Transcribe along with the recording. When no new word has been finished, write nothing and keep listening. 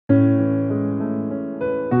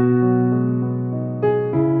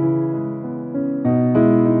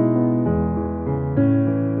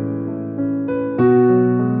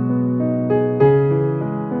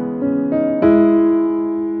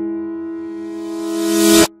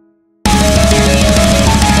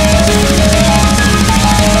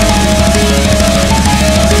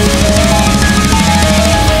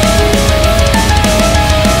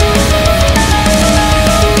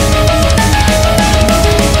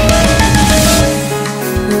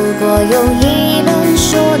有一本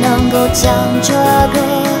书能够将这个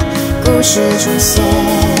故事重写，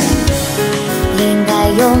应该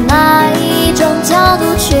用哪一种角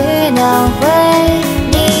度去描绘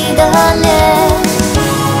你的脸？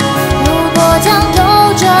如果将透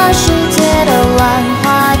这世界的万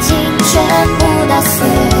花镜全部打碎，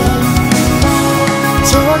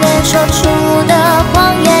前面说出的谎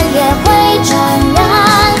言也会沾染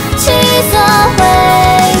七色灰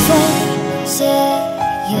飞血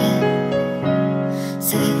液，随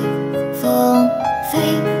风飞。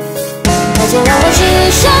那就让我置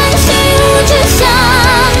身心无之下，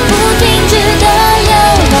不停止的流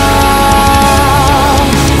浪，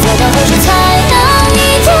走到何时才能一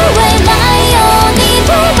途未来有你陪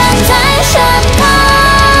伴在身旁？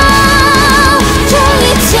这一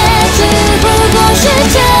切只不过是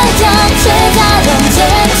倔强，却假装坚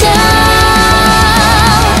强，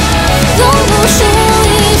总不属于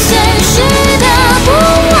现实的不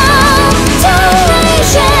安，曾为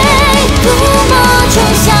谁涂抹成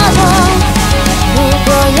下落？如果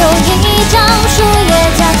有一张树叶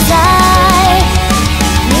夹在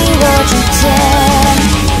你我之间，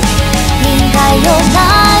应该用哪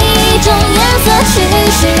一种颜色去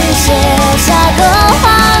续写下个